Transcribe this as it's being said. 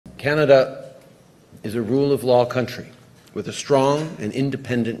Canada is a rule of law country with a strong and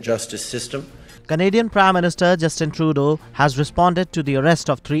independent justice system. Canadian Prime Minister Justin Trudeau has responded to the arrest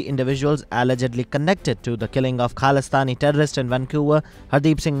of 3 individuals allegedly connected to the killing of Khalistani terrorist in Vancouver,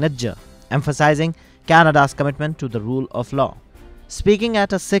 Hardeep Singh Nijjar, emphasizing Canada's commitment to the rule of law. Speaking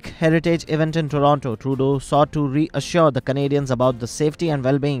at a Sikh heritage event in Toronto, Trudeau sought to reassure the Canadians about the safety and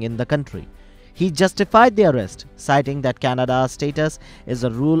well-being in the country. He justified the arrest, citing that Canada's status is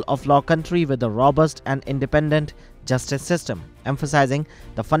a rule of law country with a robust and independent justice system, emphasizing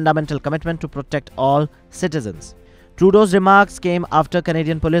the fundamental commitment to protect all citizens. Trudeau's remarks came after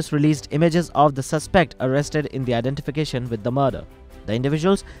Canadian police released images of the suspect arrested in the identification with the murder. The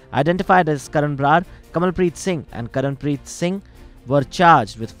individuals, identified as Karan Brar, Kamalpreet Singh and Karanpreet Singh, were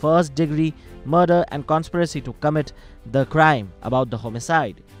charged with first-degree murder and conspiracy to commit the crime about the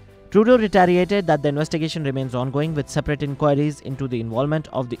homicide. Trudeau reiterated that the investigation remains ongoing with separate inquiries into the involvement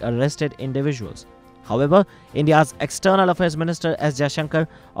of the arrested individuals. However, India's External Affairs Minister Jaishankar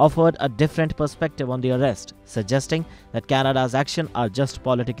offered a different perspective on the arrest, suggesting that Canada's actions are just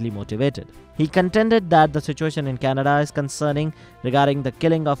politically motivated. He contended that the situation in Canada is concerning regarding the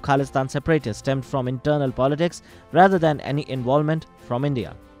killing of Khalistan separatists stemmed from internal politics rather than any involvement from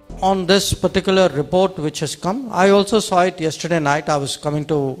India. On this particular report which has come, I also saw it yesterday night. I was coming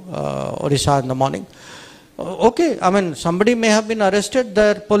to Odisha in the morning. Okay, I mean, somebody may have been arrested,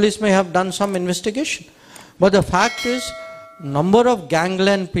 their police may have done some investigation. But the fact is, number of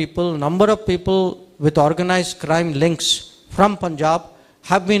gangland people, number of people with organized crime links from Punjab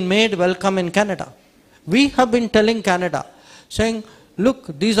have been made welcome in Canada. We have been telling Canada, saying,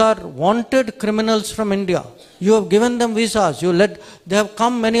 look, these are wanted criminals from India. You have given them visas, they have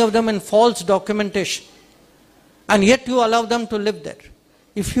come, many of them in false documentation. And yet you allow them to live there.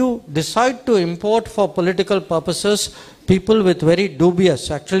 If you decide to import for political purposes people with very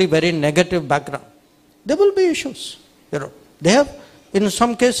dubious, actually very negative background, there will be issues. They have, in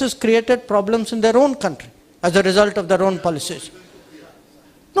some cases, created problems in their own country as a result of their own policies.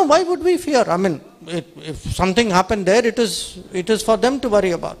 No, why would we fear? I mean, if something happened there, it is for them to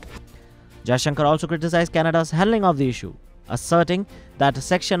worry about. Jaishankar also criticized Canada's handling of the issue, asserting that a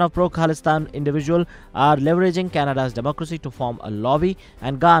section of pro-Khalistan individuals are leveraging Canada's democracy to form a lobby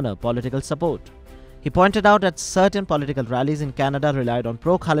and garner political support. He pointed out that certain political rallies in Canada relied on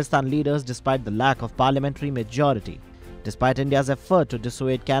pro-Khalistan leaders despite the lack of parliamentary majority. Despite India's effort to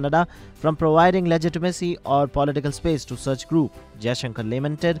dissuade Canada from providing legitimacy or political space to such groups, Jaishankar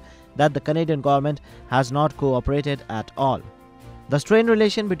lamented that the Canadian government has not cooperated at all. The strained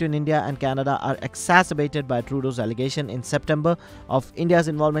relation between India and Canada are exacerbated by Trudeau's allegation in September of India's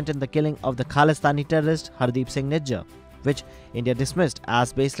involvement in the killing of the Khalistani terrorist Hardeep Singh Nijjar, which India dismissed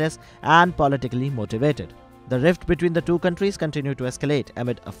as baseless and politically motivated. The rift between the two countries continued to escalate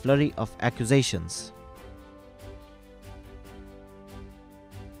amid a flurry of accusations.